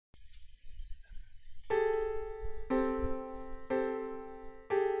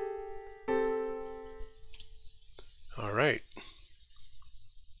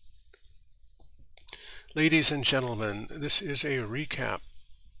Ladies and gentlemen, this is a recap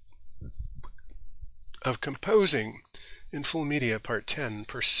of composing in full media part 10,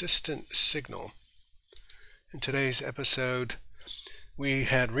 Persistent Signal. In today's episode, we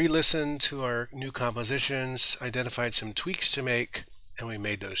had re-listened to our new compositions, identified some tweaks to make, and we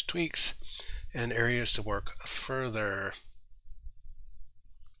made those tweaks and areas to work further.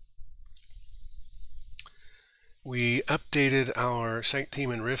 We updated our site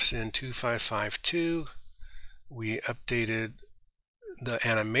theme and riffs in 2552. We updated the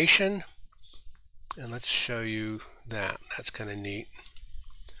animation, and let's show you that. That's kind of neat.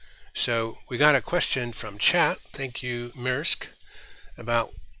 So we got a question from chat, thank you Mirsk,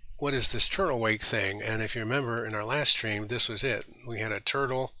 about what is this turtle wake thing. And if you remember in our last stream, this was it. We had a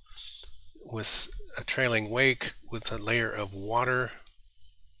turtle with a trailing wake with a layer of water,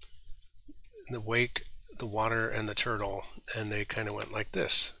 the wake, the water, and the turtle, and they kind of went like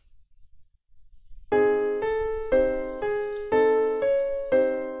this.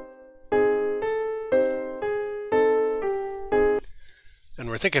 And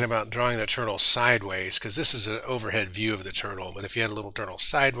we're thinking about drawing the turtle sideways, because this is an overhead view of the turtle, but if you had a little turtle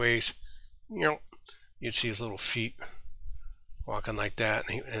sideways, you'd see his little feet walking like that,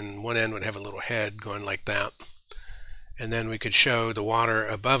 and one end would have a little head going like that. And then we could show the water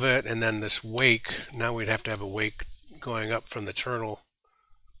above it, and then this wake. Now we'd have to have a wake going up from the turtle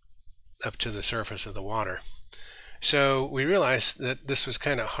up to the surface of the water. So we realized that this was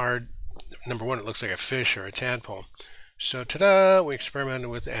kind of hard. Number one, it looks like a fish or a tadpole. So ta-da, we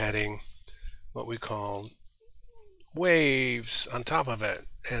experimented with adding what we called waves on top of it.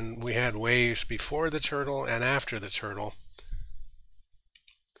 And we had waves before the turtle and after the turtle.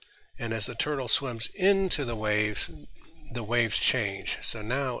 And as the turtle swims into the waves change. So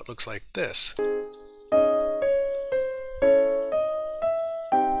now it looks like this.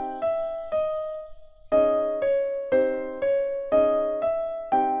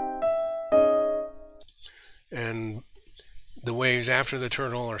 And the waves after the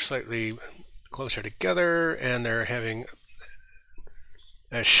turtle are slightly closer together, and they're having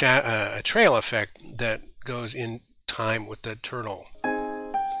a trail effect that goes in time with the turtle.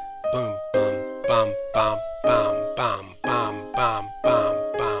 Boom, boom, bum, bum, bum, bum, bum, bum,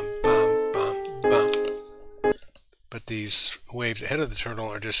 bum, bum, bum, bum, bum. But these waves ahead of the turtle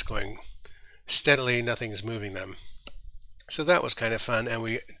are just going steadily, nothing is moving them. So that was kind of fun, and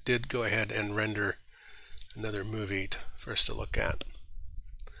we did go ahead and render another movie for us to look at.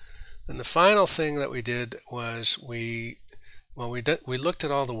 And the final thing that we did was we looked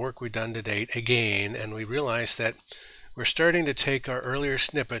at all the work we've done to date again, and we realized that we're starting to take our earlier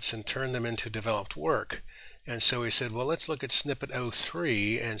snippets and turn them into developed work. And so we said, well, let's look at snippet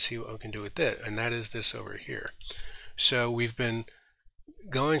 03 and see what we can do with it. And that is this over here. So we've been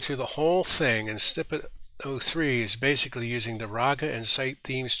going through the whole thing, and snippet 03 is basically using the raga and site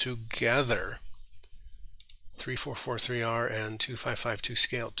themes together. 3443R and 2552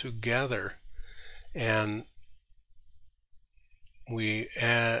 scale together. And we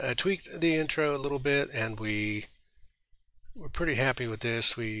tweaked the intro a little bit, and we're pretty happy with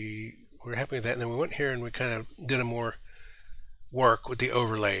this. We're happy with that, and then we went here and we kind of did a more work with the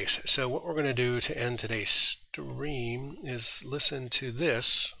overlays. So what we're going to do to end today's stream is listen to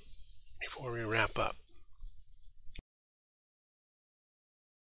this before we wrap up.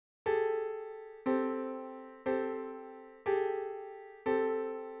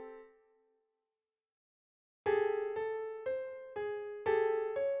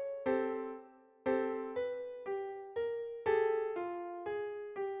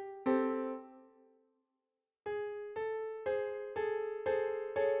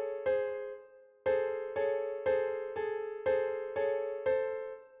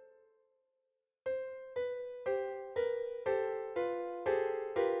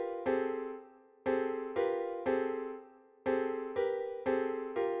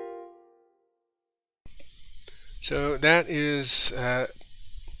 So that is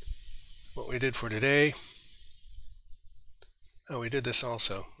what we did for today. Oh, we did this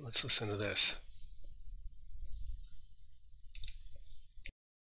also. Let's listen to this.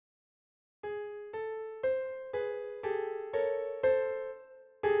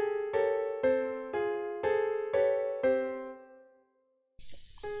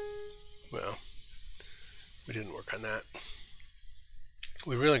 Well, we didn't work on that.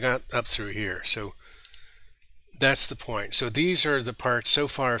 We really got up through here. So that's the point. So these are the parts so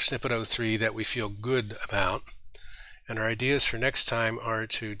far of snippet 03 that we feel good about. And our ideas for next time are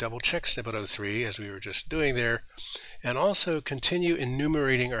to double check snippet 03 as we were just doing there, and also continue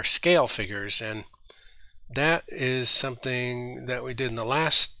enumerating our scale figures. And that is something that we did in the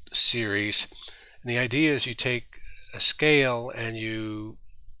last series, And the idea is you take a scale and you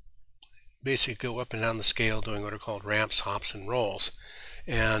basically go up and down the scale doing what are called ramps, hops, and rolls.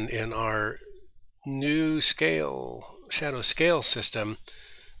 And in our new shadow scale system,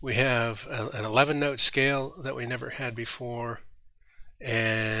 we have an 11-note scale that we never had before,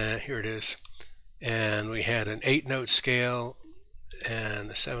 and here it is. And we had an 8-note scale and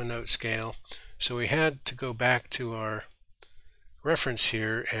a 7-note scale. So we had to go back to our reference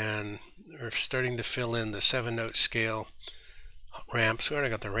here, and we're starting to fill in the 7-note scale ramps. We already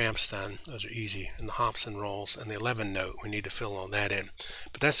got the ramps done. Those are easy. And the hops and rolls, and the 11-note, we need to fill all that in.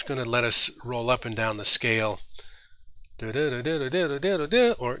 But that's going to let us roll up and down the scale. Or that's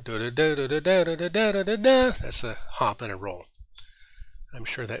a hop and a roll. I'm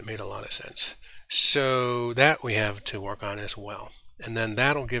sure that made a lot of sense. So that we have to work on as well. And then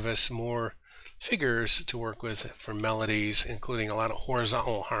that'll give us more figures to work with for melodies, including a lot of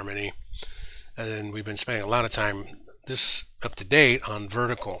horizontal harmony. And then we've been spending a lot of time up to date on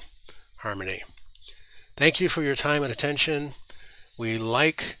vertical harmony. Thank you for your time and attention. We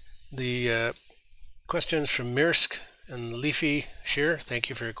like the questions from Mirsk and Leafy Shear. Thank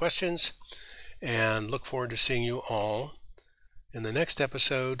you for your questions, and look forward to seeing you all in the next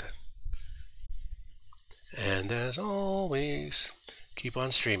episode. And as always, keep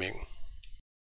on streaming.